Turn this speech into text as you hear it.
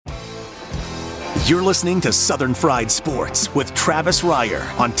You're listening to Southern Fried Sports with Travis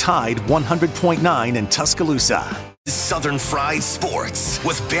Reier on Tide 100.9 in Tuscaloosa. Southern Fried Sports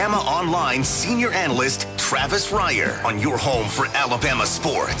with Bama Online senior analyst Travis Reier on your home for Alabama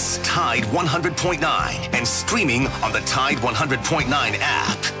sports. Tide 100.9 and streaming on the Tide 100.9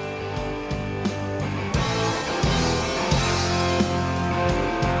 app.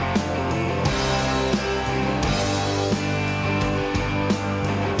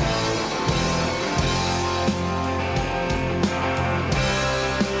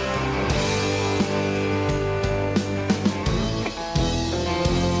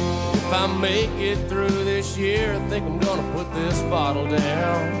 If I make it through this year, I think I'm gonna put this bottle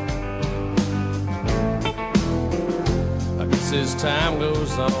down. I guess as time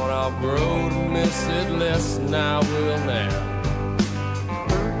goes on, I'll grow to miss it less than I will now.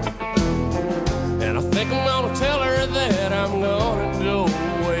 And I think I'm gonna tell her that I'm gonna go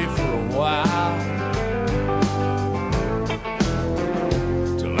away for a while,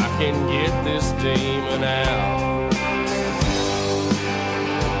 till I can get this demon out.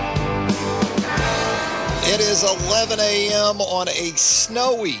 It is 11 a.m. on a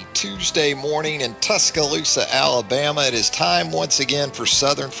snowy Tuesday morning in Tuscaloosa, Alabama. It is time once again for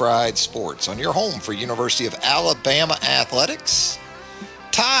Southern Fried Sports on your home for University of Alabama Athletics.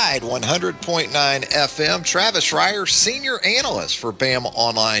 Tide 100.9 FM. Travis Reier, senior analyst for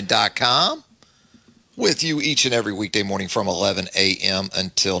BamaOnline.com, with you each and every weekday morning from 11 a.m.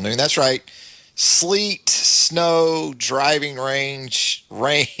 until noon. That's right. Sleet, snow, driving range,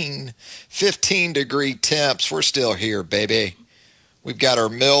 rain, 15-degree temps. We're still here, baby. We've got our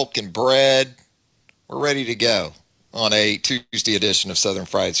milk and bread. We're ready to go on a Tuesday edition of Southern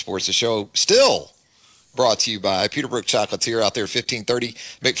Fried Sports. The show still brought to you by Peterbrook Chocolatier out there, 1530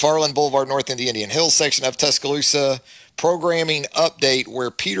 McFarland Boulevard, North in the Indian Hills section of Tuscaloosa. Programming update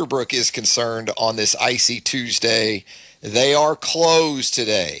where Peterbrook is concerned on this icy Tuesday. They are closed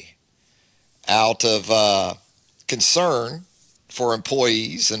today out of concern for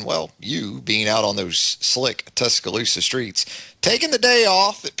employees and, well, you being out on those slick Tuscaloosa streets, taking the day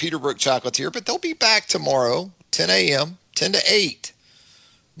off at Peterbrook Chocolatier, but they'll be back tomorrow, 10 a.m., 10 to 8,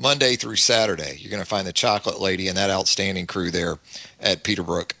 Monday through Saturday. You're going to find the Chocolate Lady and that outstanding crew there at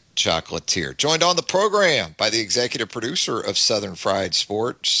Peterbrook Chocolatier. Joined on the program by the executive producer of Southern Fried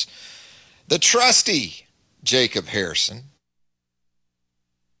Sports, the trusty Jacob Harrison.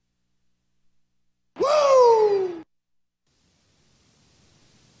 Woo!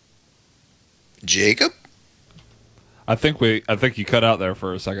 Jacob? I think you cut out there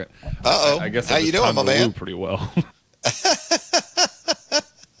for a second. Uh-oh. I guess how you doing, my man? Pretty well.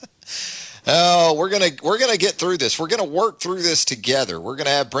 Oh, we're gonna get through this. We're gonna work through this together. We're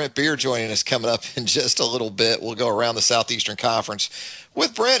gonna have Brent Beer joining us coming up in just a little bit. We'll go around the Southeastern Conference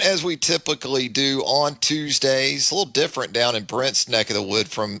with Brent as we typically do on Tuesdays. A little different down in Brent's neck of the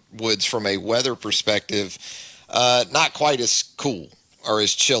woods from a weather perspective. Not quite as cool or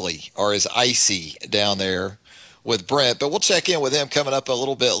as chilly or as icy down there with Brent, but we'll check in with him coming up a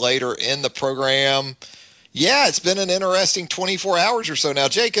little bit later in the program. Yeah, it's been an interesting 24 hours or so now.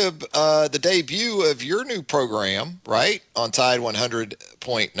 Jacob, the debut of your new program, right, on Tide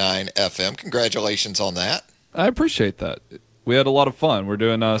 100.9 FM. Congratulations on that. I appreciate that. We had a lot of fun. We're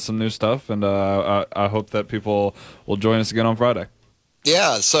doing some new stuff, and I hope that people will join us again on Friday.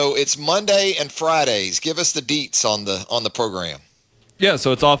 Yeah, so it's Monday and Fridays. Give us the deets on the program. Yeah,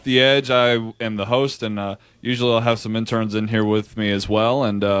 so it's Off the Edge. I am the host, and usually I'll have some interns in here with me as well.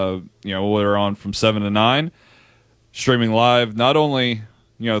 And we're on from 7 to 9, streaming live not only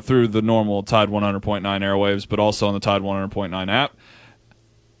through the normal Tide 100.9 airwaves, but also on the Tide 100.9 app.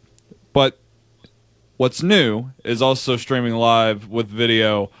 But what's new is also streaming live with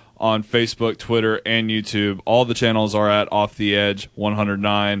video on Facebook, Twitter, and YouTube. All the channels are at Off the Edge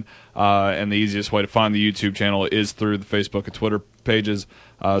 109, and the easiest way to find the YouTube channel is through the Facebook and Twitter pages.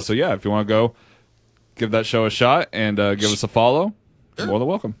 So yeah, if you want to go give that show a shot and give us a follow, you're more than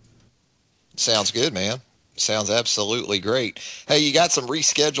welcome. Sounds good, man. Sounds absolutely great. Hey, you got some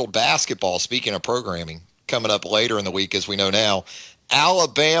rescheduled basketball, speaking of programming, coming up later in the week, as we know now.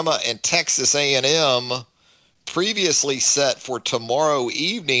 Alabama and Texas A&M previously set for tomorrow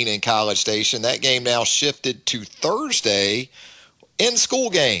evening in College Station. That game now shifted to Thursday. In-school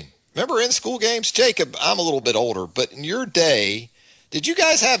game. Remember in-school games? Jacob, I'm a little bit older, but in your day, did you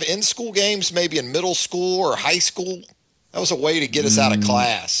guys have in-school games maybe in middle school or high school? That was a way to get us out of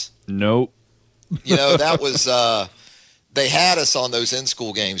class. Nope. That was they had us on those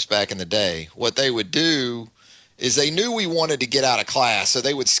in-school games back in the day. What they would do is they knew we wanted to get out of class, so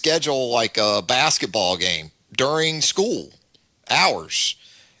they would schedule like a basketball game during school hours.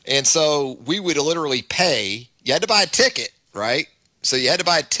 And so we would literally pay. You had to buy a ticket, right? So you had to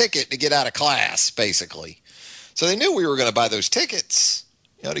buy a ticket to get out of class, basically. So they knew we were going to buy those tickets,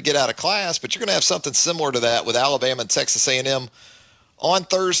 to get out of class. But you're going to have something similar to that with Alabama and Texas A&M on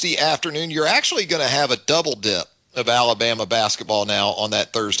Thursday afternoon. You're actually going to have a double dip of Alabama basketball now on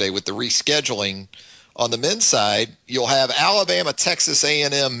that Thursday with the rescheduling. On the men's side, you'll have Alabama, Texas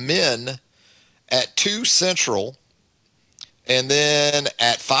A&M men at 2 Central. And then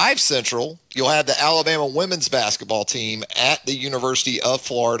at 5 Central, you'll have the Alabama women's basketball team at the University of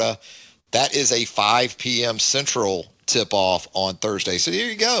Florida. That is a 5 p.m. Central tip-off on Thursday. So there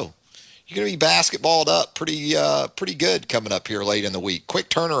you go. You're going to be basketballed up pretty good coming up here late in the week. Quick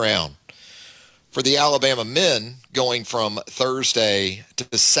turnaround for the Alabama men going from Thursday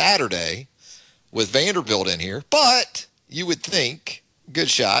to Saturday with Vanderbilt in here. But you would think good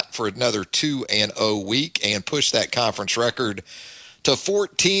shot for another 2-0 week and push that conference record to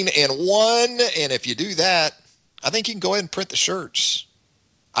 14-1. And if you do that, I think you can go ahead and print the shirts.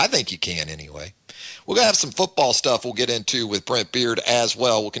 I think you can anyway. We're going to have some football stuff we'll get into with Brent Beard as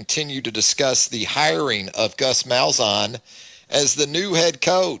well. We'll continue to discuss the hiring of Gus Malzahn as the new head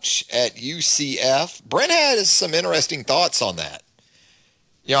coach at UCF. Brent has some interesting thoughts on that.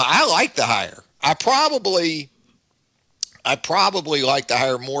 I like the hire. I probably like to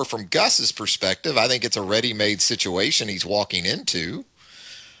hire more from Gus's perspective. I think it's a ready-made situation he's walking into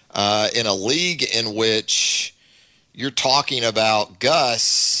in a league in which you're talking about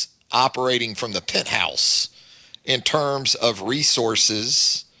Gus operating from the penthouse in terms of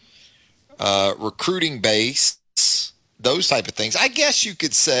resources, recruiting base, those type of things. I guess you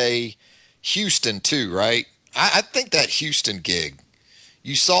could say Houston too, right? I think that Houston gig,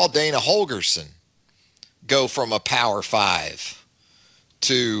 you saw Dana Holgorsen go from a Power 5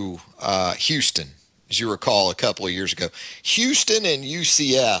 to Houston, as you recall, a couple of years ago. Houston and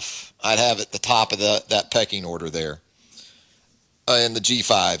UCF, I'd have at the top of that pecking order there in the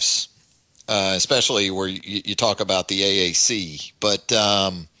G5s, especially where you talk about the AAC. But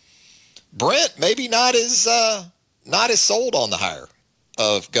Brent maybe not as sold on the hire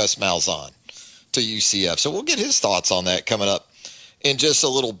of Gus Malzahn to UCF. So we'll get his thoughts on that coming up in just a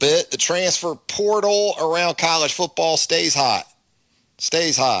little bit. The transfer portal around college football stays hot.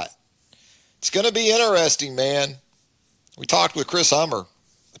 It's going to be interesting, man. We talked with Chris Hummer,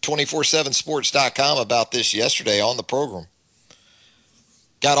 247sports.com, about this yesterday on the program.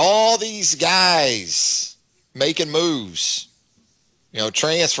 Got all these guys making moves,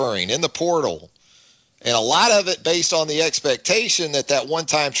 transferring in the portal. And a lot of it based on the expectation that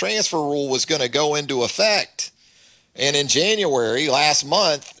one-time transfer rule was going to go into effect. And in January, last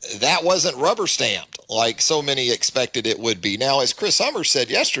month, that wasn't rubber stamped like so many expected it would be. Now, as Chris Hummer said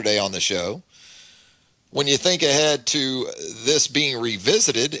yesterday on the show, when you think ahead to this being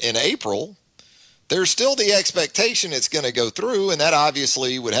revisited in April, there's still the expectation it's going to go through, and that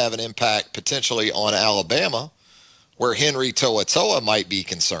obviously would have an impact potentially on Alabama, where Henry To'oTo'o might be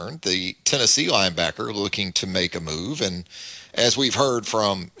concerned, the Tennessee linebacker looking to make a move. And as we've heard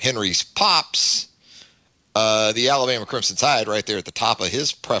from Henry's pops, the Alabama Crimson Tide right there at the top of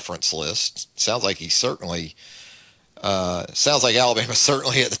his preference list. Sounds like Alabama's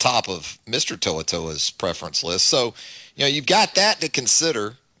certainly at the top of Mr. To'oTo'o's preference list. So, you've got that to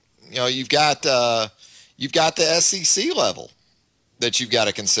consider. You've got the SEC level that you've got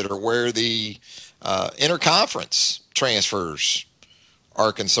to consider, where the interconference transfers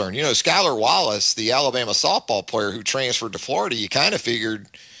are concerned. Skylar Wallace, the Alabama softball player who transferred to Florida, you kind of figured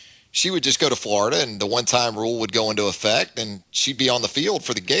she would just go to Florida and the one-time rule would go into effect and she'd be on the field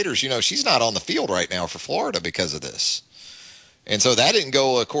for the Gators. She's not on the field right now for Florida because of this. And so that didn't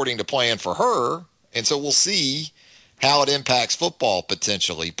go according to plan for her. And so we'll see how it impacts football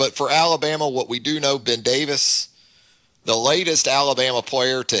potentially. But for Alabama, what we do know, Ben Davis, the latest Alabama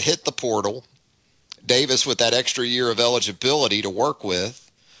player to hit the portal, Davis with that extra year of eligibility to work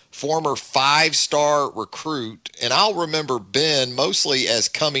with, former 5-star recruit. And I'll remember Ben mostly as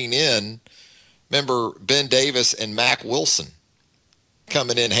coming in. Remember Ben Davis and Mack Wilson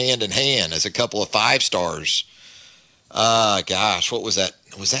coming in hand as a couple of 5-stars. What was that?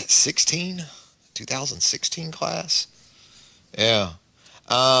 Was that 2016 class? Yeah.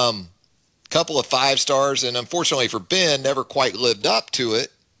 Couple of 5-stars, and unfortunately for Ben, never quite lived up to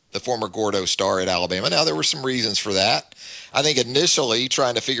it, the former Gordo star at Alabama. Now, there were some reasons for that. I think initially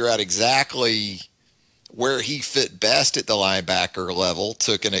trying to figure out exactly where he fit best at the linebacker level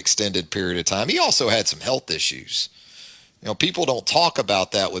took an extended period of time. He also had some health issues. People don't talk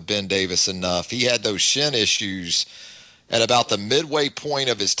about that with Ben Davis enough. He had those shin issues at about the midway point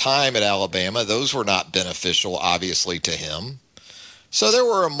of his time at Alabama. Those were not beneficial, obviously, to him. So there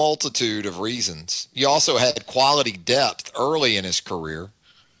were a multitude of reasons. You also had quality depth early in his career.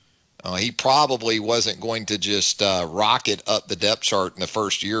 He probably wasn't going to just rocket up the depth chart in the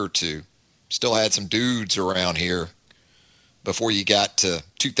first year or two. Still had some dudes around here before you got to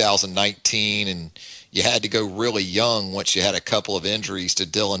 2019, and you had to go really young once you had a couple of injuries to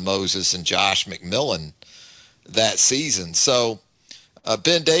Dylan Moses and Josh McMillan that season. So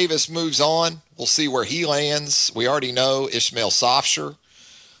Ben Davis moves on. We'll see where he lands. We already know Ishmael Sofsher,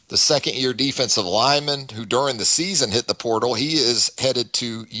 the second-year defensive lineman who during the season hit the portal. He is headed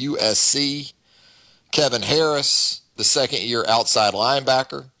to USC. Kevin Harris, the second-year outside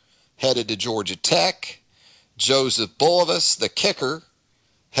linebacker, headed to Georgia Tech. Joseph Bulovas, the kicker,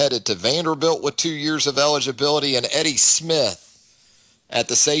 headed to Vanderbilt with 2 years of eligibility. And Eddie Smith at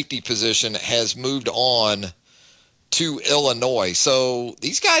the safety position has moved on to Illinois. So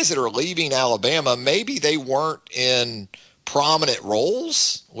these guys that are leaving Alabama, maybe they weren't in prominent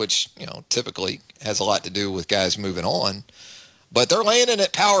roles, which, typically has a lot to do with guys moving on. But they're landing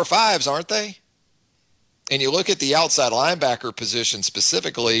at Power Fives, aren't they? And you look at the outside linebacker position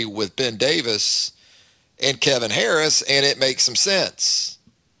specifically with Ben Davis and Kevin Harris, and it makes some sense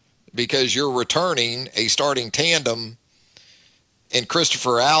because you're returning a starting tandem in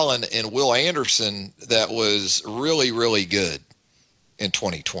Christopher Allen and Will Anderson that was really, really good in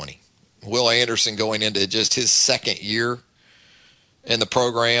 2020. Will Anderson going into just his second year in the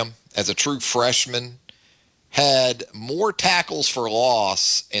program as a true freshman had more tackles for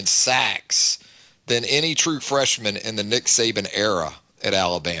loss and sacks than any true freshman in the Nick Saban era at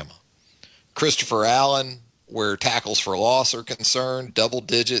Alabama. Christopher Allen, where tackles for loss are concerned, double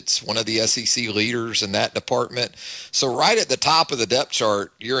digits, one of the SEC leaders in that department. So right at the top of the depth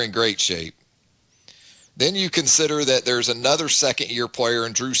chart, you're in great shape. Then you consider that there's another second-year player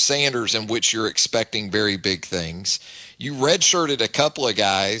in Drew Sanders in which you're expecting very big things. You redshirted a couple of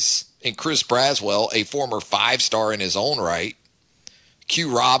guys in Chris Braswell, a former five-star in his own right,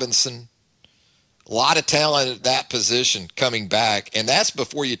 Q Robinson. A lot of talent at that position coming back, and that's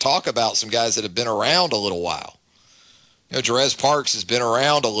before you talk about some guys that have been around a little while. Jerez Parks has been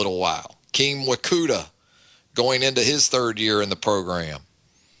around a little while. Keem Wakuda going into his third year in the program.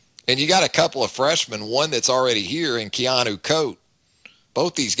 And you got a couple of freshmen, one that's already here, and Keanu Coate.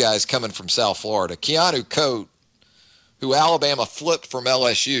 Both these guys coming from South Florida. Keanu Coate, who Alabama flipped from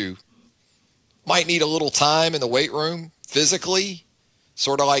LSU, might need a little time in the weight room physically,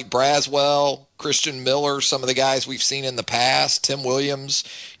 sort of like Braswell, Christian Miller, some of the guys we've seen in the past, Tim Williams.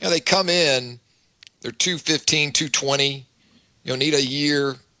 They come in, they're 215, 220. You'll need a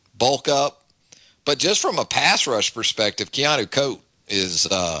year, bulk up. But just from a pass rush perspective, Keanu Coate is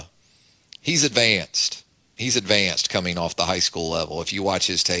he's advanced. He's advanced coming off the high school level if you watch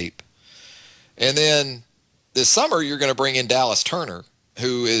his tape. And then this summer you're going to bring in Dallas Turner,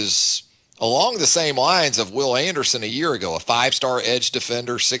 who is along the same lines of Will Anderson a year ago, a five-star edge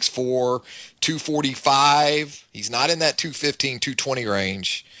defender, 6'4", 245. He's not in that 215, 220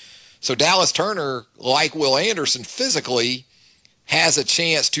 range. So Dallas Turner, like Will Anderson, physically has a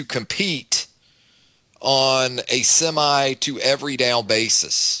chance to compete on a semi to every down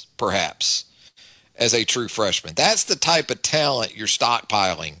basis, perhaps, as a true freshman. That's the type of talent you're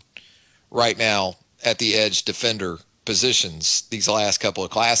stockpiling right now at the edge defender positions these last couple of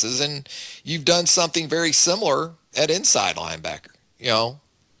classes, and you've done something very similar at inside linebacker.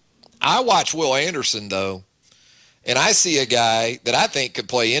 I watch Will Anderson, though, and I see a guy that I think could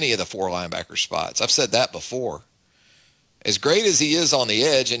play any of the four linebacker spots. I've said that before. As great as he is on the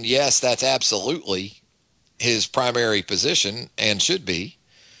edge, and yes, that's absolutely his primary position and should be,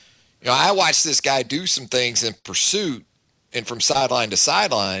 I watched this guy do some things in pursuit and from sideline to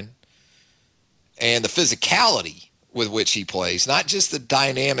sideline, and the physicality with which he plays, not just the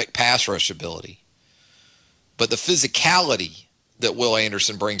dynamic pass rush ability, but the physicality that Will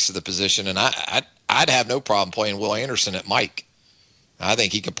Anderson brings to the position. And I'd have no problem playing Will Anderson at Mike. I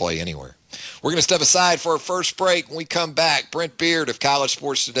think he can play anywhere. We're going to step aside for our first break. When we come back, Brent Beard of College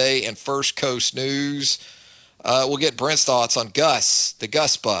Sports Today and First Coast News. We'll get Brent's thoughts on Gus, the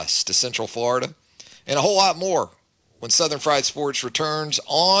Gus bus to Central Florida, and a whole lot more when Southern Fried Sports returns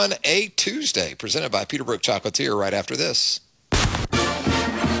on a Tuesday, presented by Peterbrook Chocolatier right after this.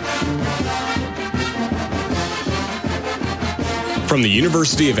 From the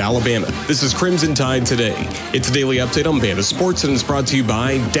University of Alabama, this is Crimson Tide Today. It's a daily update on Bama sports and it's brought to you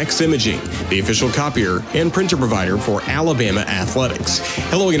by Dex Imaging, the official copier and printer provider for Alabama Athletics.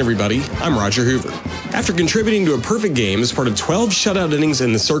 Hello again, everybody. I'm Roger Hoover. After contributing to a perfect game as part of 12 shutout innings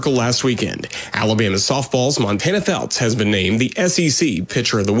in the Circle last weekend, Alabama softball's Montana Fouts has been named the SEC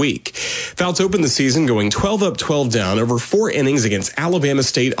Pitcher of the Week. Fouts opened the season going 12 up, 12 down over 4 innings against Alabama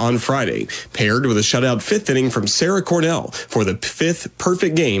State on Friday, paired with a shutout 5th inning from Sarah Cornell for the 5th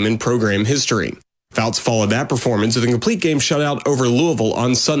perfect game in program history. Fouts followed that performance with a complete game shutout over Louisville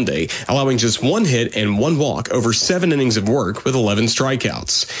on Sunday, allowing just 1 hit and 1 walk over 7 innings of work with 11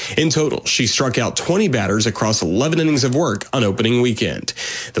 strikeouts. In total, she struck out 20 batters across 11 innings of work on opening weekend.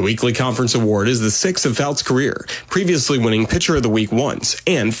 The weekly conference award is the 6th of Fouts' career, previously winning Pitcher of the Week once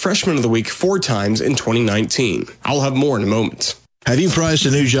and Freshman of the Week 4 times in 2019. I'll have more in a moment. Have you priced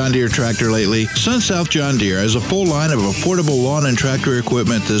a new John Deere tractor lately? SunSouth John Deere has a full line of affordable lawn and tractor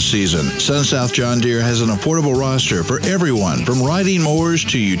equipment this season. SunSouth John Deere has an affordable roster for everyone, from riding mowers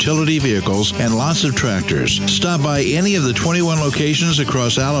to utility vehicles and lots of tractors. Stop by any of the 21 locations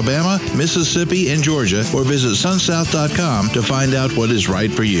across Alabama, Mississippi, and Georgia, or visit sunsouth.com to find out what is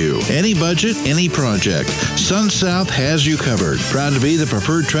right for you. Any budget, any project, SunSouth has you covered. Proud to be the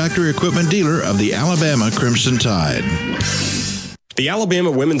preferred tractor equipment dealer of the Alabama Crimson Tide. The Alabama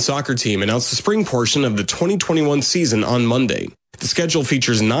women's soccer team announced the spring portion of the 2021 season on Monday. The schedule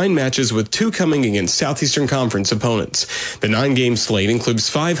features 9 matches with 2 coming against Southeastern Conference opponents. The 9-game slate includes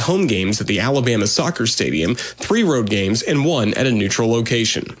 5 home games at the Alabama Soccer Stadium, 3 road games, and 1 at a neutral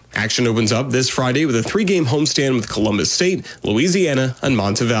location. Action opens up this Friday with a 3-game homestand with Columbus State, Louisiana, and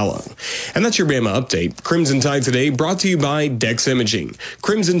Montevallo. And that's your Bama update. Crimson Tide Today brought to you by Dex Imaging.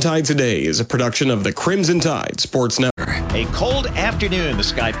 Crimson Tide Today is a production of the Crimson Tide Sports Network. A cold afternoon. The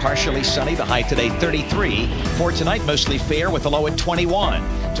sky partially sunny. The high today 33. For tonight, mostly fair with a low at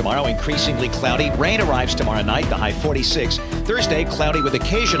 21. Tomorrow, increasingly cloudy. Rain arrives tomorrow night. The high 46. Thursday, cloudy with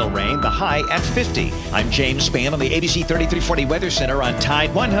occasional rain. The high at 50. I'm James Spann on the ABC 3340 Weather Center on Tide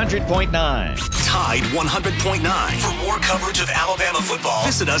 100.9. Tide 100.9. For more coverage of Alabama football,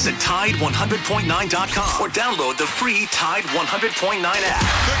 visit us at Tide100.9.com or download the free Tide 100.9 app.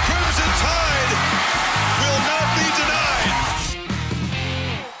 The Crimson Tide will not be denied.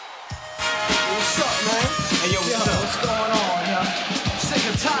 What's up, man? Hey, yo, what's going on, yo? I'm sick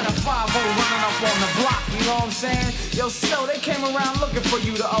and tired of 5-0 running up on the block, you know what I'm saying? Yo, Snow, they came around looking for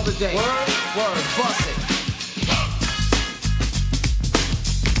you the other day. Word, bust it.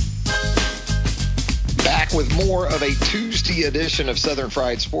 Back with more of a Tuesday edition of Southern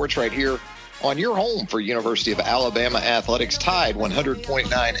Fried Sports right here on your home for University of Alabama Athletics, Tide 100.9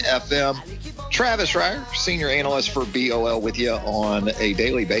 FM. Travis Reier, senior analyst for BOL, with you on a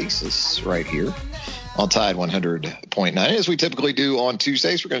daily basis right here on Tide 100.9. As we typically do on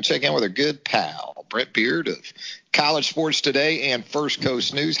Tuesdays, we're going to check in with our good pal, Brent Beard of College Sports Today and First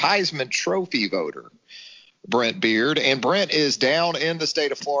Coast News, Heisman Trophy voter, Brent Beard. And Brent is down in the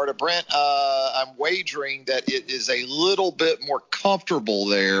state of Florida. Brent, I'm wagering that it is a little bit more comfortable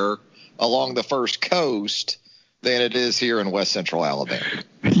there along the First Coast than it is here in West Central Alabama.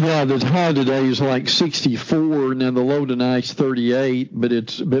 Yeah, the high today is like 64, and then the low tonight's 38, but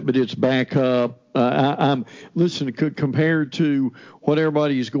it's back up. I'm listening, compared to what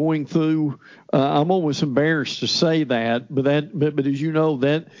everybody's going through. I'm almost embarrassed to say that, but as you know,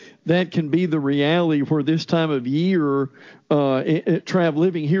 that can be the reality where this time of year,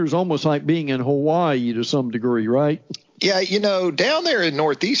 living here is almost like being in Hawaii to some degree, right? Yeah, down there in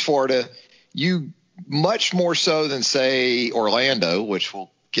Northeast Florida, you much more so than, say, Orlando, which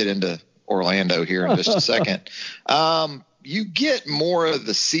we'll get into Orlando here in just a second. You get more of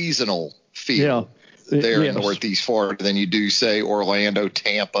the seasonal feel there in Northeast Florida than you do, say, Orlando,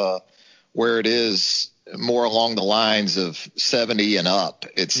 Tampa, where it is more along the lines of 70 and up,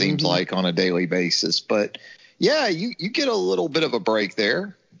 it seems like, on a daily basis. But, yeah, you get a little bit of a break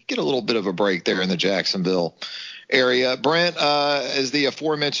there. In the Jacksonville area. Brent, as the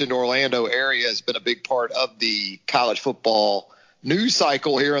aforementioned Orlando area has been a big part of the college football news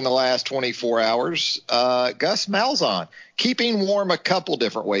cycle here in the last 24 hours. Gus Malzahn keeping warm a couple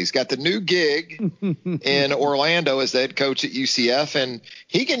different ways. Got the new gig in Orlando as the head coach at UCF, and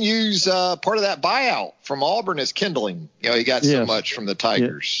he can use part of that buyout from Auburn as kindling. He got so much from the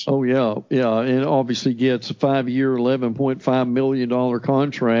Tigers. Yeah. Oh, yeah, and obviously gets a 5-year, $11.5 million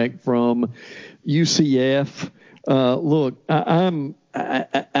contract from UCF. Look, I'm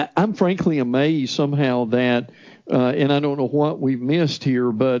frankly amazed somehow that and I don't know what we've missed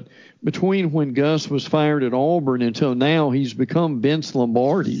here, but between when Gus was fired at Auburn until now, he's become Vince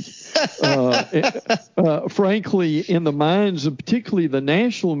Lombardi. Frankly, in the minds of particularly the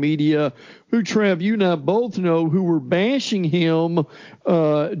national media, who, Trav, you and I both know, who were bashing him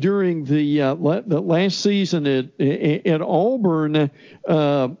during the last season at Auburn.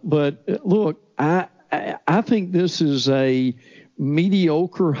 But look, I think this is a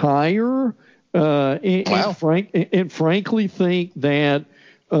mediocre hire, and frankly think that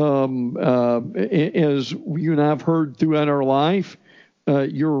as you and I have heard throughout our life,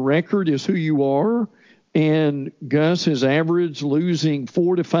 your record is who you are, and Gus has averaged losing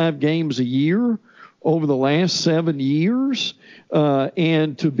 4 to 5 games a year over the last 7 years,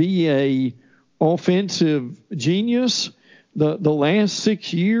 and to be a offensive genius, the last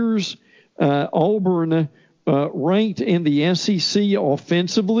 6 years, Auburn ranked in the SEC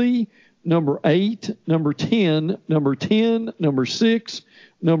offensively number 8, number 10, number 10, number 6,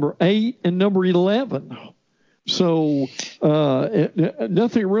 number 8, and number 11. So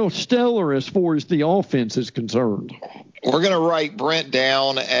nothing real stellar as far as the offense is concerned. We're going to write Brent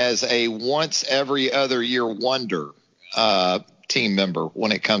down as a once every other year wonder team member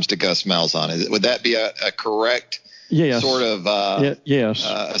when it comes to Gus Malzahn. Would that be a correct sort of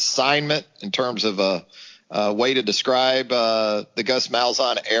assignment in terms of a way to describe the Gus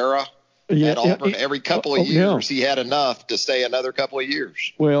Malzahn era? At Auburn, every couple of years, he had enough to stay another couple of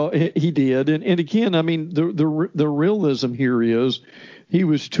years. Well, he did, and again, I mean, the realism here is he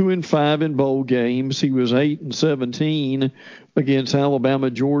was 2-5 in bowl games. He was 8-17 against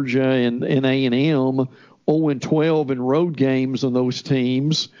Alabama, Georgia, and A&M. 0-12 in road games on those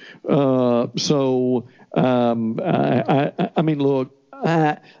teams. I mean, look,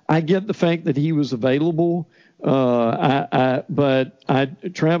 I get the fact that he was available. Trav,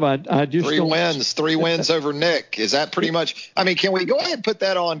 I just three wins over Nick. Is that pretty much? I mean, can we go ahead and put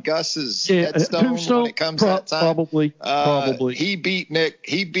that on Gus's headstone when it comes to that time? Probably. He beat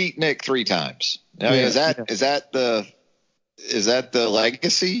Nick 3 times. I mean, is that the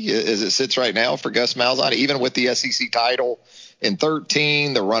legacy as it sits right now for Gus Malzahn, even with the SEC title in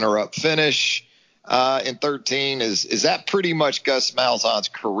 2013, the runner-up finish in 2013? Is that pretty much Gus Malzahn's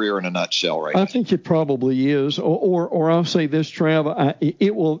career in a nutshell right now? I think it probably is. Or I'll say this, Trav,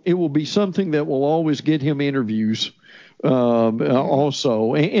 it will be something that will always get him interviews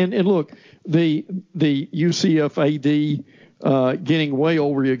also. And look, the UCF AD getting way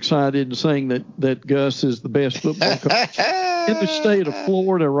overexcited and saying that Gus is the best football coach in the state of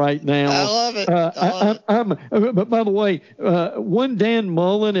Florida right now. I love it. But by the way, one Dan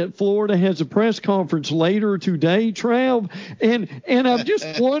Mullen at Florida has a press conference later today, Trav, and I'm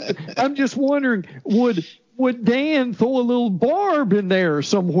just wondering, would Dan throw a little barb in there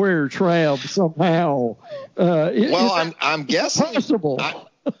somewhere, Trav, somehow? I'm guessing. Possible.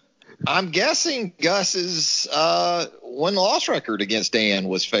 I'm guessing Gus's win-loss record against Dan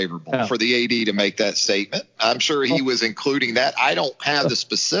was favorable for the AD to make that statement. I'm sure he was including that. I don't have the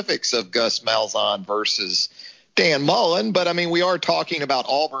specifics of Gus Malzahn versus Dan Mullen, but I mean, we are talking about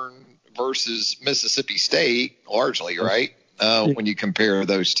Auburn versus Mississippi State largely, right? When you compare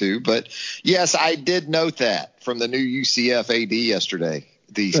those two. But yes, I did note that from the new UCF AD yesterday.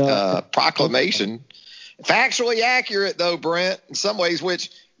 The proclamation, factually accurate though, Brent, in some ways, which,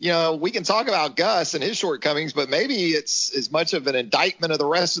 you know, we can talk about Gus and his shortcomings, but maybe it's as much of an indictment of the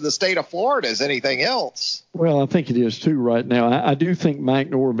rest of the state of Florida as anything else. Well, I think it is too right now. I do think Mike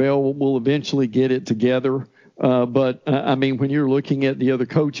Norvell will eventually get it together. But I mean, when you're looking at the other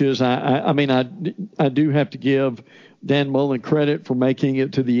coaches, I do have to give Dan Mullen credit for making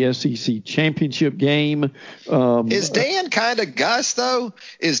it to the SEC championship game. Is Dan kind of Gus though?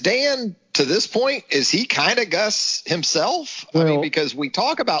 Is Dan, to this point, is he kind of Gus himself? Well, I mean, because we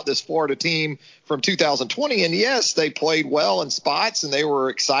talk about this Florida team from 2020, and yes, they played well in spots and they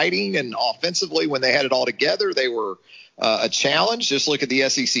were exciting, and offensively when they had it all together, they were a challenge. Just look at the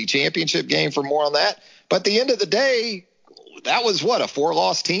SEC championship game for more on that. But at the end of the day, that was what, a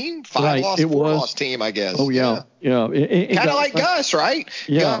 4-loss team? 4-loss team, I guess. Oh, yeah. Kind of like Gus, right?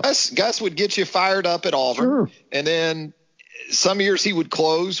 Yeah. Gus would get you fired up at Auburn. Sure. And then some years he would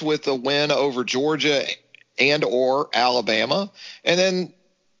close with a win over Georgia and or Alabama. And then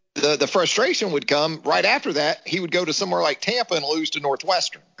the frustration would come right after that. He would go to somewhere like Tampa and lose to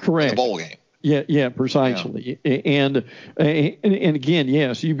Northwestern. Correct. In the bowl game. Yeah, precisely. Yeah. And again,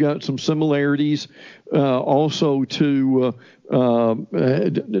 yes, you've got some similarities also to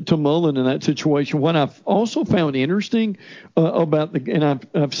Mullen in that situation. What I've also found interesting about and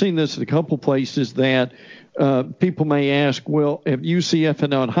I've seen this in a couple places, that people may ask, well, if UCF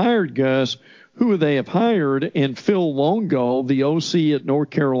had not hired Gus, who they have hired, and Phil Longo, the OC at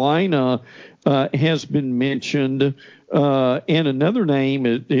North Carolina, has been mentioned. And another name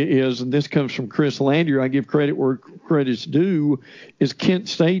is, and this comes from Chris Landier, I give credit where credit's due, is Kent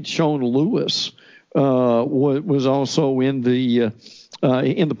State's Sean Lewis was also in the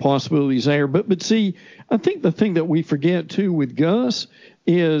possibilities there. But see, I think the thing that we forget too with Gus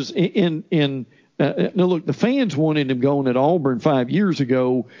is now look, the fans wanted him going at Auburn 5 years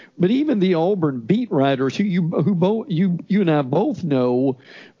ago, but even the Auburn beat writers, who you and I both know,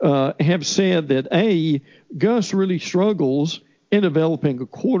 have said that Gus really struggles in developing a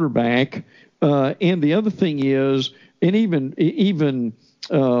quarterback, and the other thing is, and even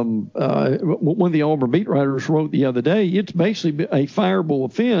one of the Auburn beat writers wrote the other day, it's basically a fireable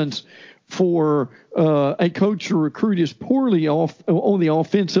offense for a coach to recruit as poorly on the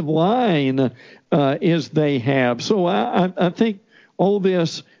offensive line as they have. So I think all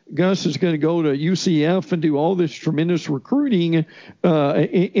this, Gus is going to go to UCF and do all this tremendous recruiting.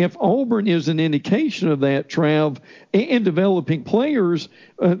 If Auburn is an indication of that, Trav, and developing players,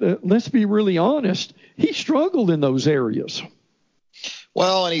 let's be really honest, he struggled in those areas.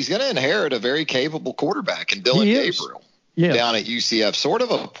 Well, and he's going to inherit a very capable quarterback in Dylan Gabriel down at UCF, sort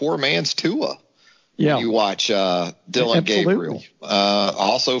of a poor man's Tua. Yeah. You watch Dylan Gabriel,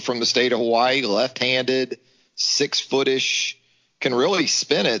 also from the state of Hawaii, left-handed, 6-footish, can really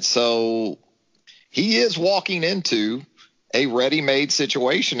spin it. So he is walking into a ready-made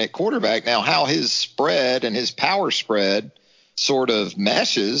situation at quarterback. Now, how his spread and his power spread sort of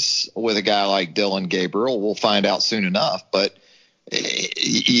meshes with a guy like Dylan Gabriel, we'll find out soon enough. But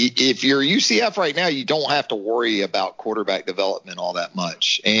if you're UCF right now, you don't have to worry about quarterback development all that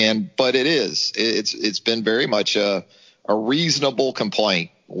much. But it's been very much a reasonable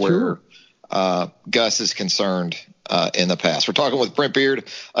complaint where Gus is concerned in the past. We're talking with Brent Beard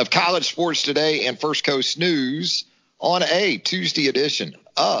of College Sports Today and First Coast News on a Tuesday edition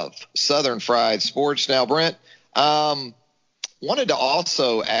of Southern Fried Sports. Now, Brent, wanted to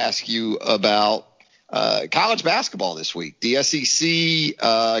also ask you about college basketball this week. The SEC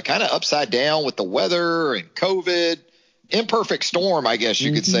kind of upside down with the weather and COVID. Imperfect storm, I guess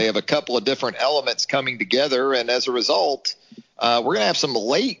you could say, of a couple of different elements coming together. And as a result, we're going to have some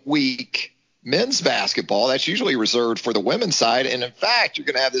late week men's basketball. That's usually reserved for the women's side. And in fact, you're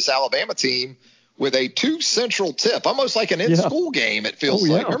going to have this Alabama team with a 2 central tip, almost like an in-school game, it feels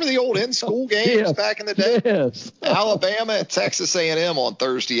like. Remember the old in-school games back in the day? Yes. Alabama at Texas A&M on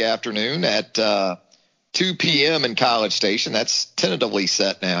Thursday afternoon at 2 p.m. in College Station. That's tentatively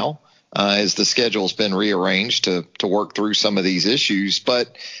set now as the schedule's been rearranged to work through some of these issues.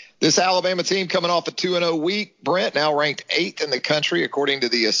 But this Alabama team coming off a 2-0 week, Brent, now ranked 8th in the country according to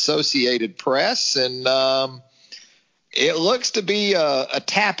the Associated Press. And it looks to be a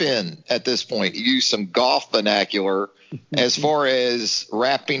tap-in at this point. You use some golf vernacular as far as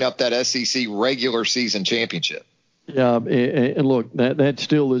wrapping up that SEC regular season championship. Yeah, and look, that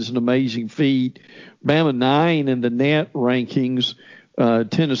still is an amazing feat. Bama 9 in the net rankings,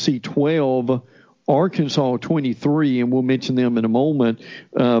 Tennessee 12, Arkansas 23, and we'll mention them in a moment.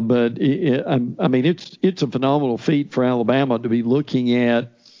 But it's a phenomenal feat for Alabama to be looking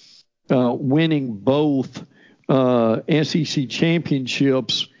at winning both SEC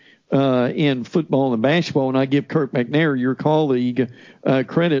championships in football and basketball. And I give Kirk McNair, your colleague,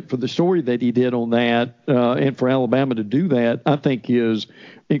 credit for the story that he did on that, and for Alabama to do that, I think is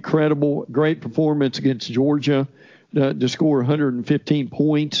incredible. Great performance against Georgia to score 115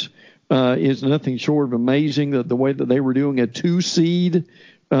 points is nothing short of amazing. The way that they were doing a 2 seed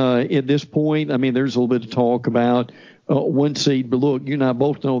at this point. I mean, there's a little bit of talk about 1 seed, but look, you and I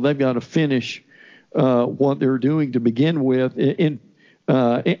both know they've got to finish what they're doing to begin with.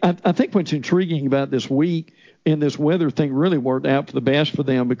 I think what's intriguing about this week and this weather thing really worked out for the best for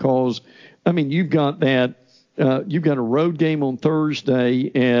them because, I mean, you've got a road game on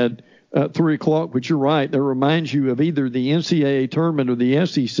Thursday at 3 o'clock, but you're right. That reminds you of either the NCAA tournament or the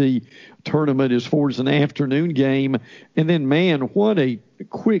SEC tournament as far as an afternoon game. And then, man, what a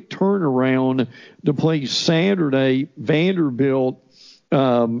quick turnaround to play Saturday Vanderbilt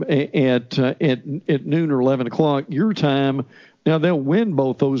at noon or 11 o'clock your time. Now, they'll win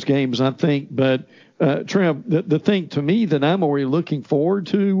both those games, I think. But, Trev, the thing to me that I'm already looking forward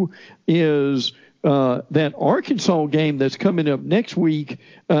to is that Arkansas game that's coming up next week.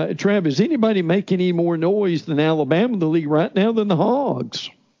 Trev, is anybody making any more noise than Alabama in the league right now than the Hogs?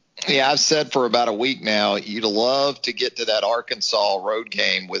 Yeah, I've said for about a week now, you'd love to get to that Arkansas road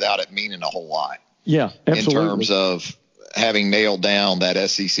game without it meaning a whole lot. Yeah, absolutely. In terms of having nailed down that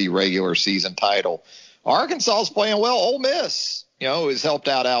SEC regular season title. Arkansas is playing well. Ole Miss has helped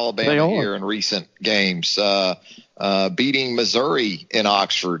out Alabama here in recent games, beating Missouri in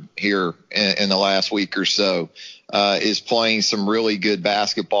Oxford here in the last week or so, is playing some really good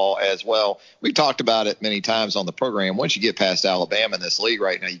basketball as well. We've talked about it many times on the program. Once you get past Alabama in this league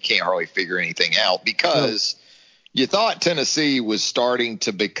right now, you can't hardly figure anything out because you thought Tennessee was starting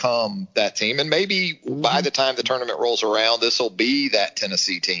to become that team. And maybe by the time the tournament rolls around, this will be that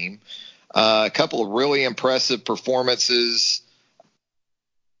Tennessee team. A couple of really impressive performances.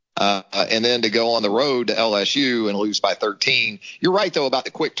 And then to go on the road to LSU and lose by 13. You're right, though, about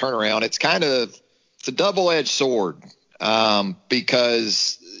the quick turnaround. It's a double-edged sword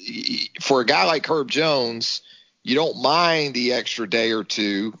because for a guy like Herb Jones, you don't mind the extra day or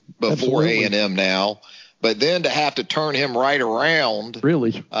two before A&M now. But then to have to turn him right around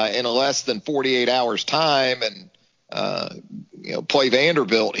in a less than 48 hours time and play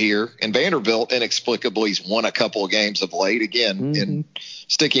Vanderbilt here. And Vanderbilt inexplicably has won a couple of games of late, again, in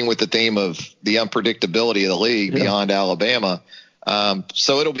sticking with the theme of the unpredictability of the league beyond Alabama.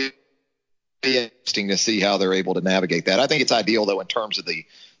 So it'll be interesting to see how they're able to navigate that. I think it's ideal, though, in terms of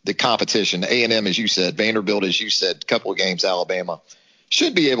the competition. A&M, as you said, Vanderbilt, as you said, a couple of games, Alabama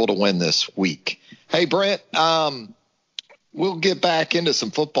should be able to win this week. Hey, Brent, we'll get back into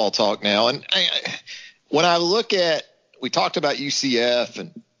some football talk now. And when I look at, we talked about UCF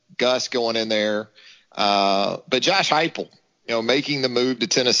and Gus going in there, but Josh Heupel, making the move to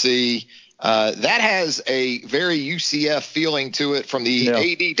Tennessee, that has a very UCF feeling to it from the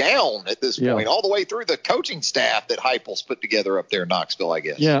AD down at this point, all the way through the coaching staff that Heupel's put together up there in Knoxville, I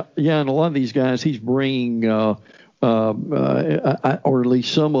guess. Yeah, and a lot of these guys he's bringing or at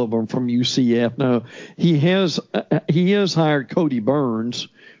least some of them from UCF. Now, he has hired Cody Burns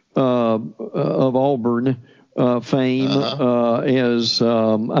of Auburn fame as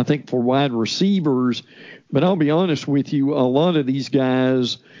I think for wide receivers. But I'll be honest with you, a lot of these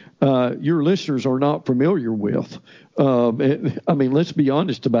guys your listeners are not familiar with. Let's be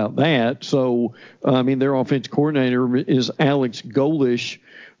honest about that. So, their offense coordinator is Alex Golish,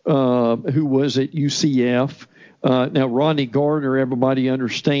 who was at UCF. Now, Rodney Gardner, everybody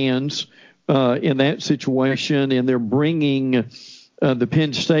understands in that situation, and they're bringing the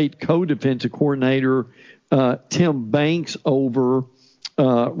Penn State co-defensive coordinator, Tim Banks, over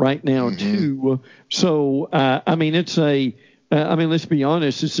right now, too. So, it's let's be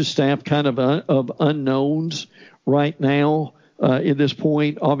honest, it's a staff kind of unknowns right now at this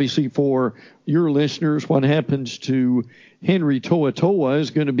point. Obviously, for your listeners, what happens to Henry To'oTo'o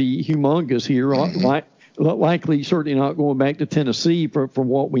is going to be humongous here. Likely, certainly not going back to Tennessee from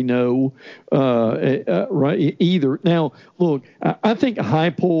what we know, right? Either. Now, look, I think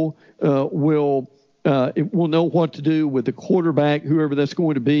Heupel will know what to do with the quarterback, whoever that's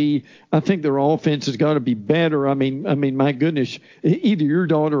going to be. I think their offense has got to be better. My goodness, either your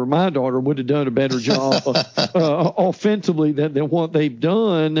daughter or my daughter would have done a better job offensively than what they've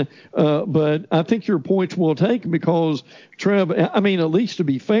done. But I think your point's well taken because, Trev, at least to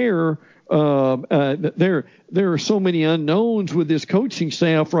be fair, there are so many unknowns with this coaching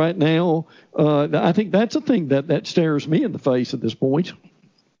staff right now. I think that's a thing that stares me in the face at this point.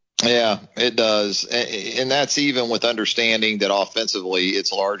 Yeah, it does. And that's even with understanding that offensively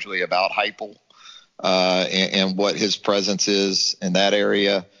it's largely about Heupel and what his presence is in that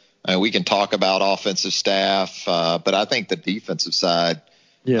area. We can talk about offensive staff, but I think the defensive side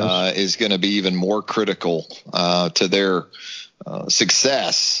is going to be even more critical to their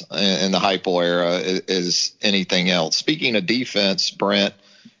success in the Heupel era is anything else. Speaking of defense, Brent,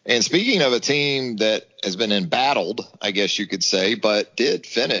 and speaking of a team that has been embattled, I guess you could say, but did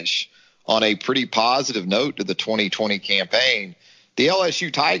finish on a pretty positive note to the 2020 campaign, the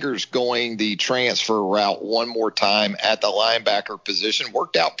LSU Tigers going the transfer route one more time at the linebacker position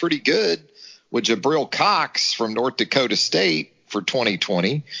worked out pretty good with Jabril Cox from North Dakota State for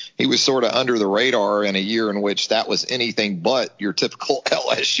 2020. He was sort of under the radar in a year in which that was anything but your typical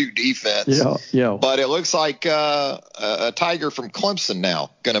LSU defense. Yeah. But it looks like a Tiger from Clemson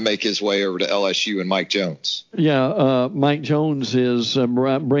now going to make his way over to LSU and Mike Jones. Yeah, Mike Jones is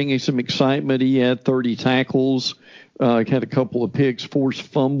bringing some excitement. He had 30 tackles, had a couple of picks, forced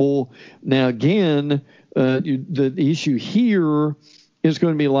fumble. Now, again, the issue here is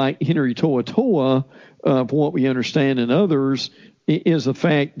going to be like Henry To'oTo'o, from what we understand and others, is the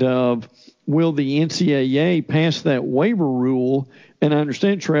fact of will the NCAA pass that waiver rule? And I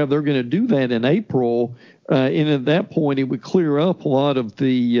understand, Trav, they're going to do that in April. And at that point, it would clear up a lot of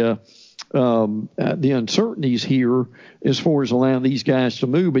the uncertainties here as far as allowing these guys to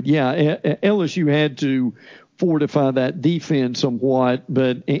move. But, yeah, LSU had to fortify that defense somewhat.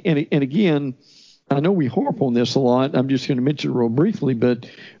 But and again, I know we harp on this a lot. I'm just going to mention it real briefly, but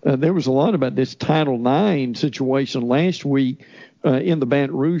there was a lot about this Title IX situation last week in the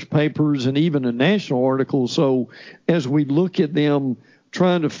Baton Rouge papers and even a national article. So as we look at them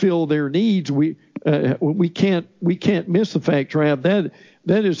trying to fill their needs, we can't miss the fact, Trav,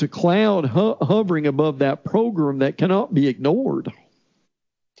 that is a cloud hovering above that program that cannot be ignored.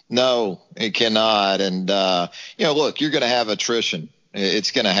 No, it cannot. And, look, you're going to have attrition.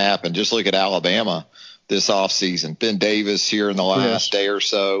 It's going to happen. Just look at Alabama this offseason. Ben Davis here in the last day or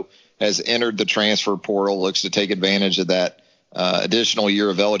so has entered the transfer portal, looks to take advantage of that additional year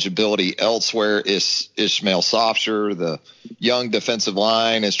of eligibility elsewhere. Ishmael Sofsher, the young defensive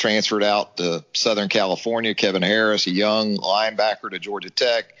line, has transferred out to Southern California. Kevin Harris, a young linebacker, to Georgia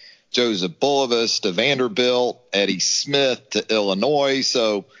Tech. Joseph Bulovas to Vanderbilt. Eddie Smith to Illinois.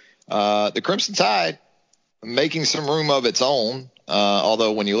 So the Crimson Tide making some room of its own.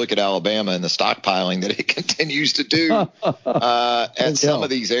 Although when you look at Alabama and the stockpiling that it continues to do at some of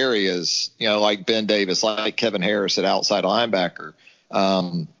these areas, like Ben Davis, like Kevin Harris at outside linebacker,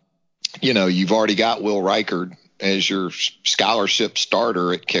 you've already got Will Reichard as your scholarship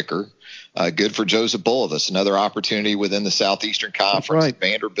starter at kicker. Good for Joseph Bulovas, another opportunity within the Southeastern Conference at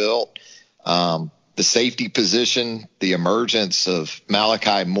Vanderbilt. The safety position, the emergence of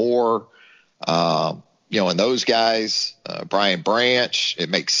Malachi Moore, and those guys, Brian Branch, it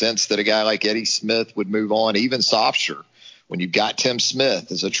makes sense that a guy like Eddie Smith would move on. Even Sofsher, when you've got Tim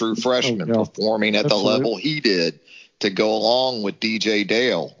Smith as a true freshman performing at the level he did, to go along with DJ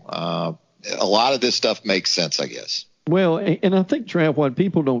Dale. A lot of this stuff makes sense, I guess. Well, and I think, Trav, what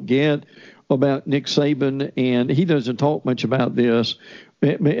people don't get about Nick Saban, and he doesn't talk much about this,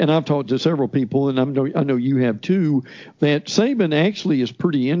 and I've talked to several people, and I know you have too, that Saban actually is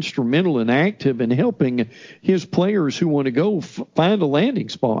pretty instrumental and active in helping his players who want to go find a landing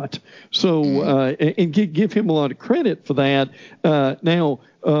spot. So, and give him a lot of credit for that. Now,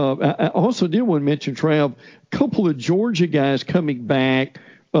 I also did want to mention, Trav, a couple of Georgia guys coming back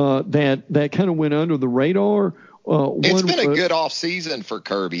that kind of went under the radar. It's been a good off season for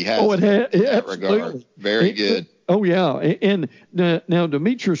Kirby. It has. In that regard. Very good. Oh, yeah. And now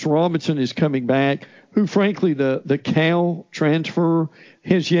Demetrius Robinson is coming back, who, frankly, the Cal transfer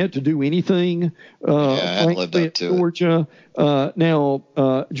has yet to do anything. I haven't lived up to Georgia.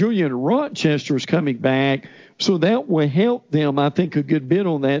 Now, Julian Rochester is coming back, so that will help them, I think, a good bit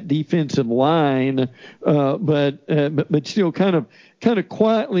on that defensive line. But still kind of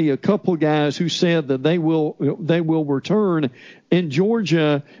quietly, a couple guys who said that they will return. And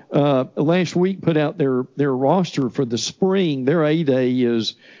Georgia last week put out their roster for the spring. Their A-Day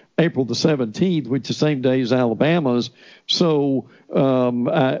is April the 17th, which is the same day as Alabama's. So, again,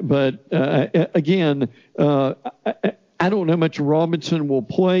 I don't know how much Robinson will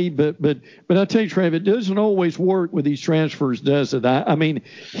play, but I tell you, Trav, it doesn't always work with these transfers, does it? I mean,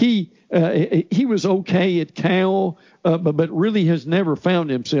 he was okay at Cal, but really has never found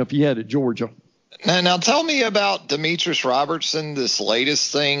himself yet at Georgia. Now tell me about Demetrius Robertson, this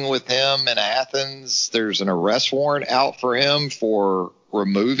latest thing with him in Athens. There's an arrest warrant out for him for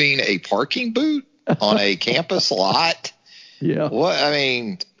removing a parking boot on a campus lot. Yeah.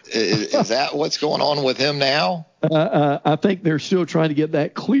 Is that what's going on with him now? I think they're still trying to get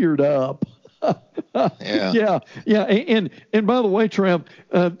that cleared up. Yeah. And by the way, Trev,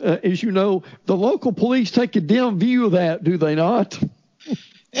 as you know, the local police take a dim view of that, do they not?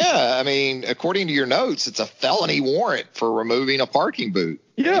 Yeah, I mean, according to your notes, it's a felony warrant for removing a parking boot.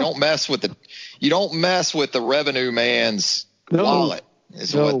 Yeah. You don't mess with the revenue man's wallet.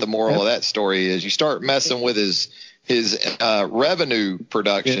 Is what the moral of that story is. You start messing with his revenue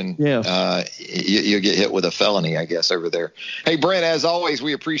production, you'll get hit with a felony, I guess, over there. Hey, Brent, as always,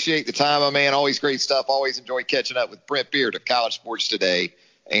 we appreciate the time, my man. Always great stuff. Always enjoy catching up with Brent Beard of College Sports Today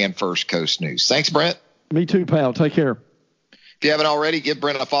and First Coast News. Thanks, Brent. Me too, pal. Take care. If you haven't already, give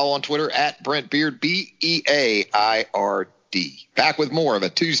Brent a follow on Twitter at Brent Beard, Beaird. Back with more of a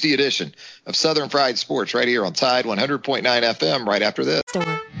Tuesday edition of Southern Fried Sports right here on Tide 100.9 FM right after this.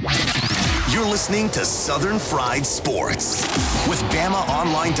 You're listening to Southern Fried Sports with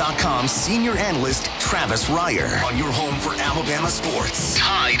BamaOnline.com senior analyst Travis Reier on your home for Alabama sports.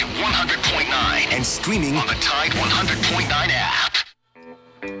 Tide 100.9 and streaming on the Tide 100.9 app.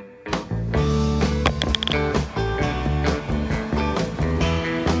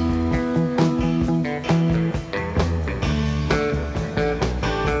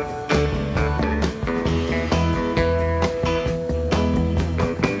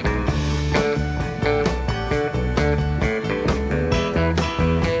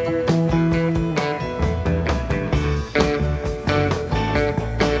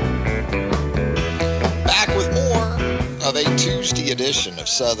 Tuesday edition of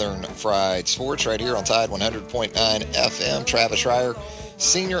Southern Fried Sports right here on Tide 100.9 FM. Travis Reier,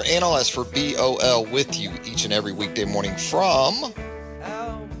 senior analyst for BOL, with you each and every weekday morning from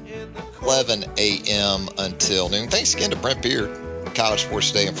 11 a.m. until noon. Thanks again to Brent Beard, College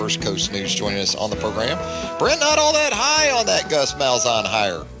Sports Today and First Coast News, joining us on the program. Brent, not all that high on that Gus Malzahn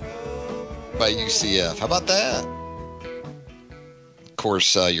hire by UCF. How about that? Of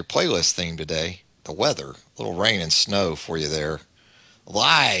course, your playlist theme today, the weather. A little rain and snow for you there.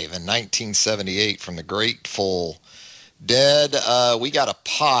 Live in 1978 from the Grateful Dead. We got a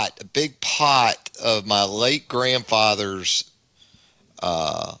big pot of my late grandfather's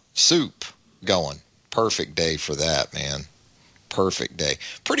soup going. Perfect day for that, man. Perfect day.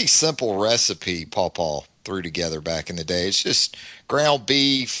 Pretty simple recipe Paw threw together back in the day. It's just ground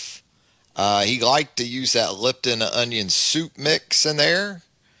beef. He liked to use that Lipton onion soup mix in there.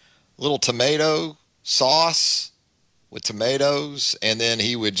 Little tomato sauce with tomatoes. And then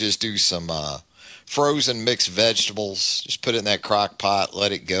he would just do some frozen mixed vegetables. Just put it in that crock pot.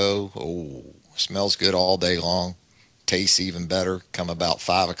 Let it go. Oh, smells good all day long. Tastes even better come about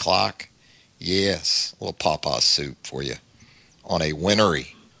 5 o'clock. Yes, a little Papa's soup for you on a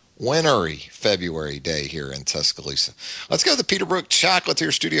wintry February day here in Tuscaloosa. Let's go to the Peterbrook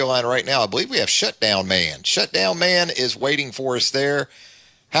Chocolatier studio line right now. I believe we have Shutdown Man. Shutdown Man is waiting for us there.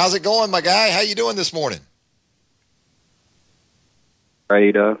 How's it going, my guy? How you doing this morning?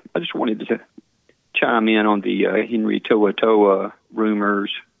 Great. I just wanted to chime in on the Henry To'oTo'o rumors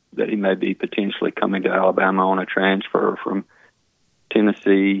that he may be potentially coming to Alabama on a transfer from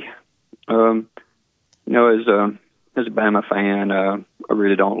Tennessee. As a Bama fan, I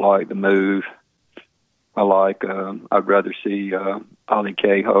really don't like the move. I'd rather see Ollie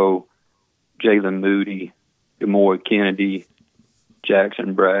Cahoe, Jalen Moody, Demoy Kennedy,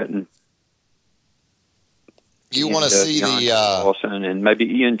 Jackson Bratton. You want to see the Wilson and maybe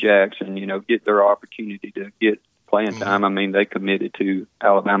Ian Jackson, get their opportunity to get playing time. I mean, they committed to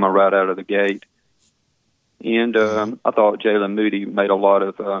Alabama right out of the gate. And I thought Jalen Moody made a lot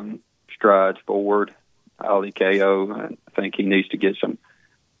of strides forward. Ollie Cahoe, I think he needs to get some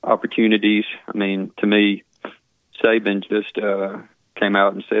opportunities. I mean, to me, Saban just came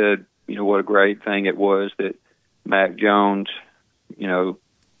out and said, what a great thing it was that Mac Jones,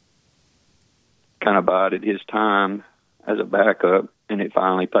 kind of bided his time as a backup, and it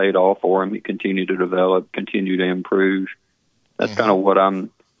finally paid off for him. He continued to develop, continued to improve. That's kind of what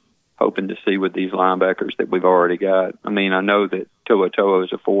I'm hoping to see with these linebackers that we've already got. I mean, I know that To'oTo'o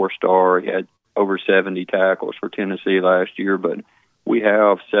is a 4-star. He had over 70 tackles for Tennessee last year, but we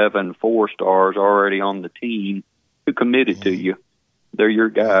have 7 4-stars already on the team who committed to you. They're your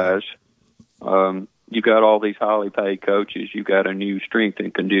guys. You got all these highly paid coaches. You got a new strength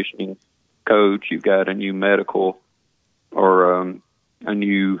and conditioning coach. You got a new medical or a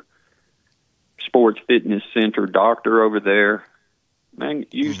new sports fitness center doctor over there. Man,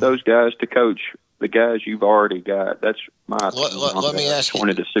 use those guys to coach the guys you've already got. That's my opinion. Let me ask you. I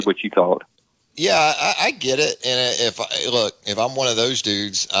wanted to see what you thought. Yeah, I get it. And if I'm one of those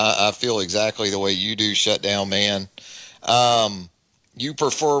dudes, I feel exactly the way you do, Shutdown Man. You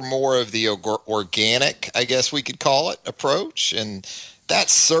prefer more of the organic, I guess we could call it, approach, and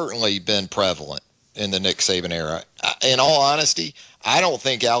that's certainly been prevalent in the Nick Saban era. In all honesty, I don't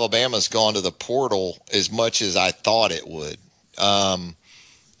think Alabama's gone to the portal as much as I thought it would.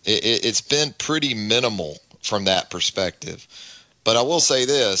 It's been pretty minimal from that perspective. But I will say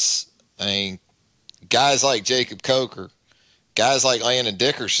this, I mean, guys like Jacob Coker, guys like Landon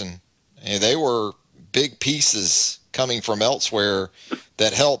Dickerson, they were big pieces coming from elsewhere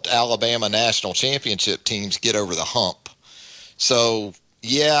that helped Alabama national championship teams get over the hump. So,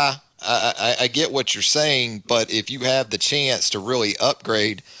 yeah, I get what you're saying, but if you have the chance to really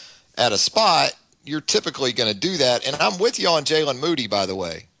upgrade at a spot, you're typically going to do that. And I'm with you on Jalen Moody, by the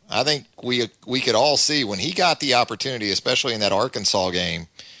way. I think we could all see when he got the opportunity, especially in that Arkansas game,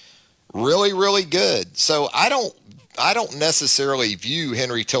 really, really good. So I don't necessarily view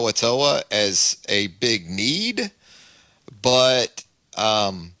Henry To'oTo'o as a big need, but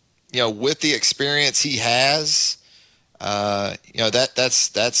with the experience he has,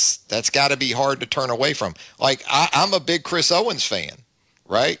 that's got to be hard to turn away from. Like I'm a big Chris Owens fan,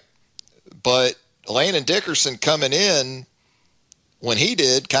 right? But Landon Dickerson coming in when he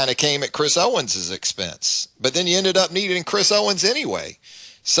did kind of came at Chris Owens' expense. But then you ended up needing Chris Owens anyway.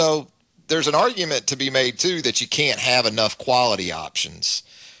 So there's an argument to be made, too, that you can't have enough quality options,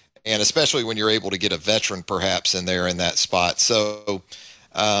 and especially when you're able to get a veteran perhaps in there in that spot. So,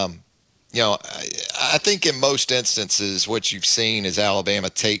 I think in most instances what you've seen is Alabama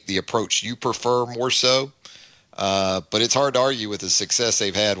take the approach you prefer more so, But it's hard to argue with the success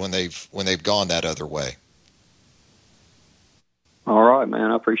they've had when they've gone that other way. All right,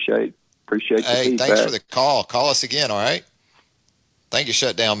 man. I appreciate the feedback. Thanks for the call. Call us again, all right? Thank you,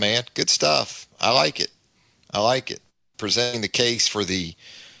 Shutdown Man. Good stuff. I like it. Presenting the case for the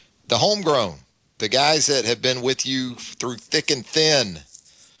homegrown, the guys that have been with you through thick and thin,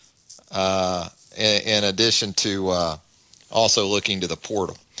 in addition to also looking to the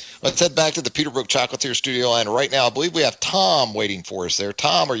portal. Let's head back to the Peterbrook Chocolatier studio, and right now I believe we have Tom waiting for us there.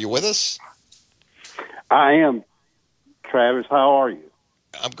 Tom, are you with us? I am. Travis, how are you?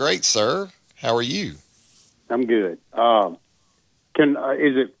 I'm great, sir. How are you? I'm good.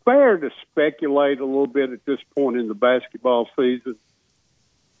 Is it fair to speculate a little bit at this point in the basketball season?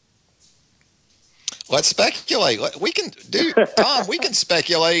 Let's speculate. We can do, Tom. We can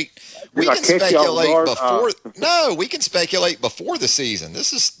speculate. We can speculate before. No, we can speculate before the season.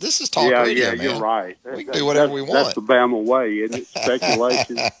 This is talk radio, man. You're right. We can do whatever we want. That's the Bama way, isn't it?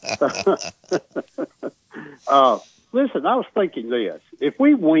 Speculation. Listen, I was thinking this: if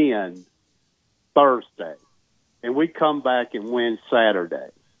we win Thursday and we come back and win Saturday,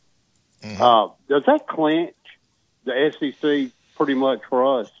 does that clinch the SEC pretty much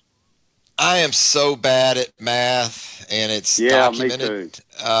for us? I am so bad at math, and it's documented. Me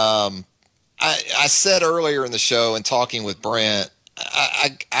too. I said earlier in the show and talking with Brent,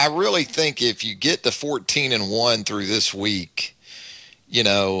 I really think if you get to 14-1 through this week,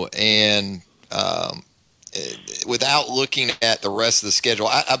 and without looking at the rest of the schedule,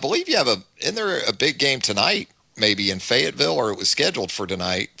 I believe you have isn't there a big game tonight, maybe in Fayetteville, or it was scheduled for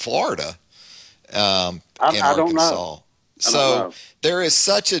tonight, Florida, in Arkansas. Don't know. So there is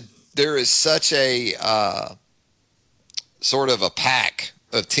such a sort of a pack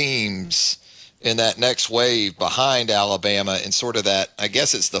of teams in that next wave behind Alabama, and sort of that, I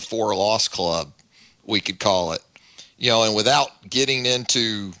guess it's the 4-loss club, we could call it, and without getting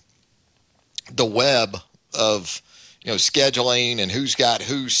into the web of, scheduling and who's got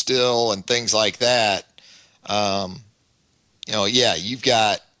who still and things like that. You've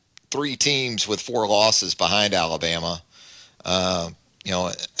got 3 teams with 4 losses behind Alabama.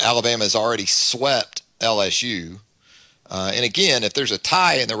 Alabama has already swept LSU. And again, if there's a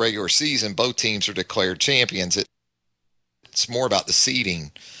tie in the regular season, both teams are declared champions. It's more about the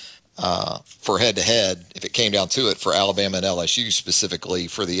seeding for head-to-head, if it came down to it, for Alabama and LSU specifically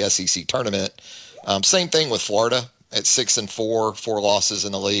for the SEC tournament. Same thing with Florida at 6-4, 4 losses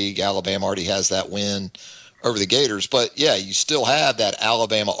in the league. Alabama already has that win over the Gators. But, you still have that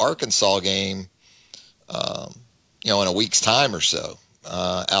Alabama-Arkansas game, in a week's time or so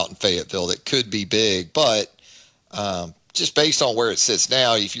out in Fayetteville that could be big. But just based on where it sits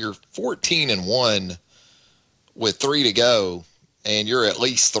now, if you're 14-1 with 3 to go and you're at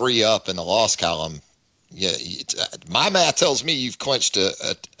least 3 up in the loss column, my math tells me you've clinched a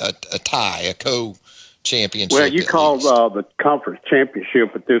tie, a co-championship. Well, you called the conference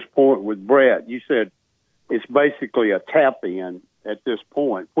championship at this point with Brett. You said it's basically a tap-in at this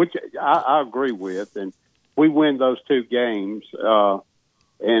point, which I agree with. And we win those 2 games,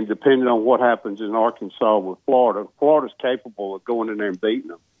 and depending on what happens in Arkansas with Florida's capable of going in there and beating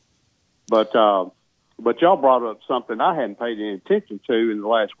them. But y'all brought up something I hadn't paid any attention to in the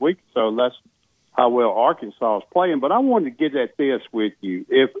last week or so, and that's how well Arkansas is playing. But I wanted to get at this with you.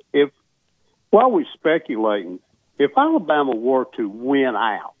 If while we're speculating, if Alabama were to win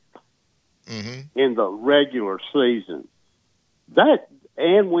out in the regular season,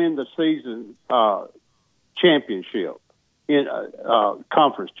 and win the season championship, in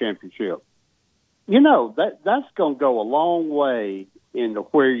conference championship, that's going to go a long way into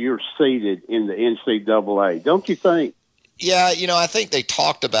where you're seated in the NCAA, don't you think? Yeah, I think they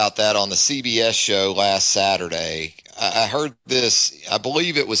talked about that on the CBS show last Saturday. I heard this, I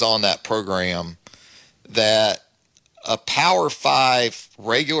believe it was on that program, that a Power 5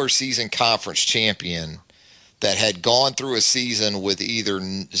 regular season conference champion that had gone through a season with either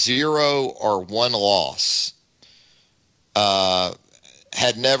 0 or 1 loss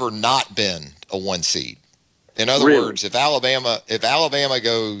had never not been a 1 seed. In other words, if Alabama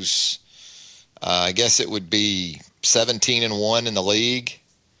goes, I guess it would be 17-1 in the league,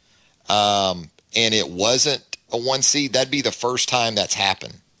 and it wasn't a 1 seed, that'd be the first time that's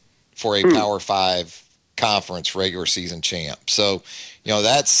happened for a Power 5 conference regular season champ. So,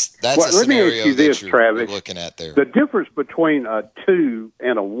 that's a scenario that you're looking at there. The difference between a 2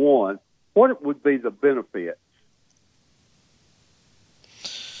 and a 1, what would be the benefit?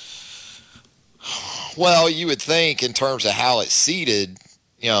 Well, you would think in terms of how it's seeded,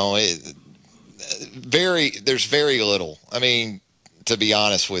 there's very little. I mean, to be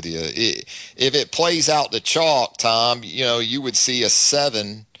honest with you. If it plays out to chalk, Tom, you would see a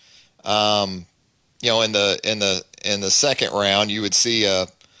 7. In the second round, you would see a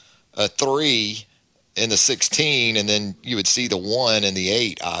 3 in the 16, and then you would see the 1 in the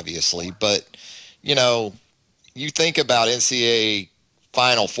 8, obviously. But you think about NCAA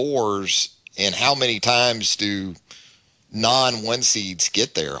Final Fours, and how many times do non-1 seeds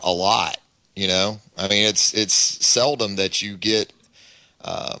get there? A lot. I mean, it's seldom that you get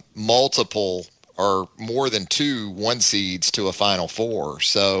multiple or more than 2 1 seeds to a Final Four.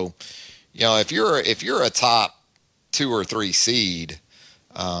 So, if you're a top 2 or 3 seed,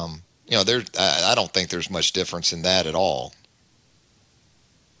 I don't think there's much difference in that at all.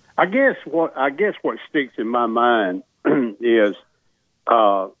 I guess what sticks in my mind is,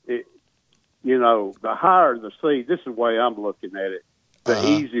 the higher the seed. This is the way I'm looking at it. The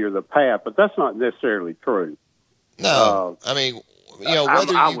easier the path, but that's not necessarily true. No, I mean,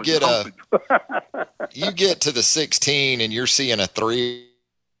 whether you get to the 16 and you're seeing a 3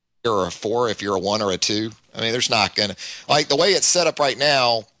 or a 4 if you're a 1 or a 2. I mean, there's not going to, like the way it's set up right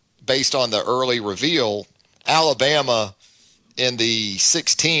now, based on the early reveal, Alabama in the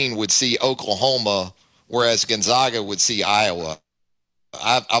 16 would see Oklahoma, whereas Gonzaga would see Iowa.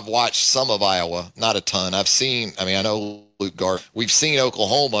 I've watched some of Iowa, not a ton. I know Luke Garth. We've seen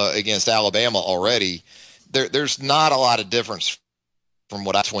Oklahoma against Alabama already. There's not a lot of difference from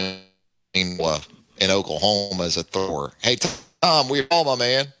what I've seen in Oklahoma as a thrower. Hey, Tom, we're all, my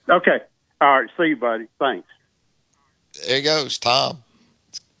man. Okay. All right. See you, buddy. Thanks. There he goes, Tom.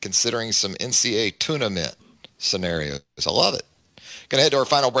 Considering some NCAA tournament scenarios. I love it. Going to head to our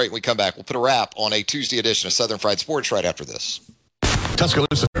final break. When we come back, we'll put a wrap on a Tuesday edition of Southern Fried Sports right after this.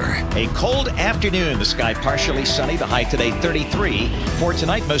 Tuscaloosa. A cold afternoon. The sky partially sunny. The high today 33. For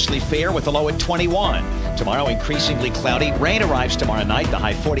tonight, mostly fair with the low at 21. Tomorrow, increasingly cloudy. Rain arrives tomorrow night. The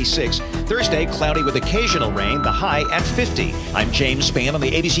high 46. Thursday, cloudy with occasional rain. The high at 50. I'm James Spann on the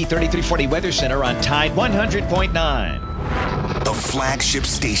ABC 3340 Weather Center on Tide 100.9. The flagship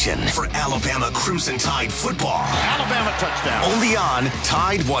station for Alabama Crimson Tide football. Alabama touchdown. Only on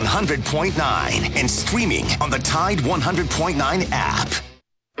Tide 100.9 and streaming on the Tide 100.9 app.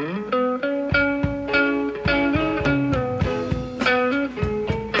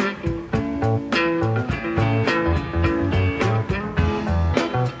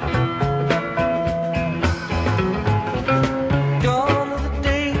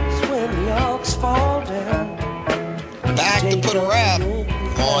 Put a wrap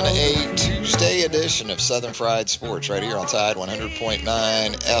on a Tuesday edition of Southern Fried Sports right here on Tide 100.9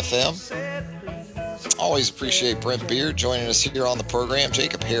 FM. Always appreciate Brent Beard joining us here on the program.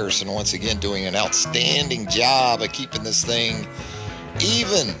 Jacob Harrison once again doing an outstanding job of keeping this thing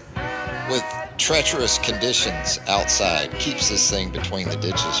even with treacherous conditions outside. Keeps this thing between the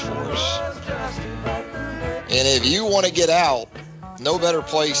ditches for us. And if you want to get out, no better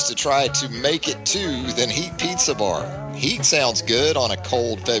place to try to make it to than Heat Pizza Bar. Heat sounds good on a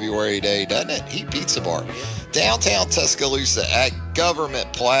cold February day, doesn't it? Heat Pizza Bar. Downtown Tuscaloosa at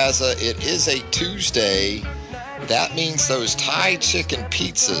Government Plaza. It is a Tuesday. That means those Thai chicken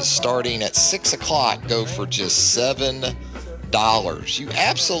pizzas starting at 6 o'clock go for just $7. You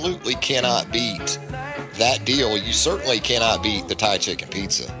absolutely cannot beat that deal. You certainly cannot beat the Thai chicken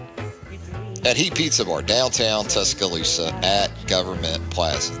pizza. At Heat Pizza Bar, downtown Tuscaloosa at Government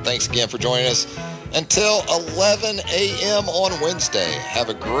Plaza. Thanks again for joining us. Until 11 a.m. on Wednesday. Have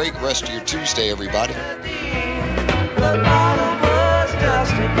a great rest of your Tuesday, everybody. The bottle was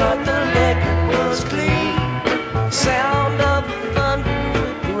dusty, but the liquor was clean. Sound of the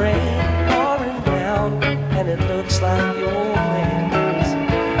thunder, rain pouring down, and it looks like you're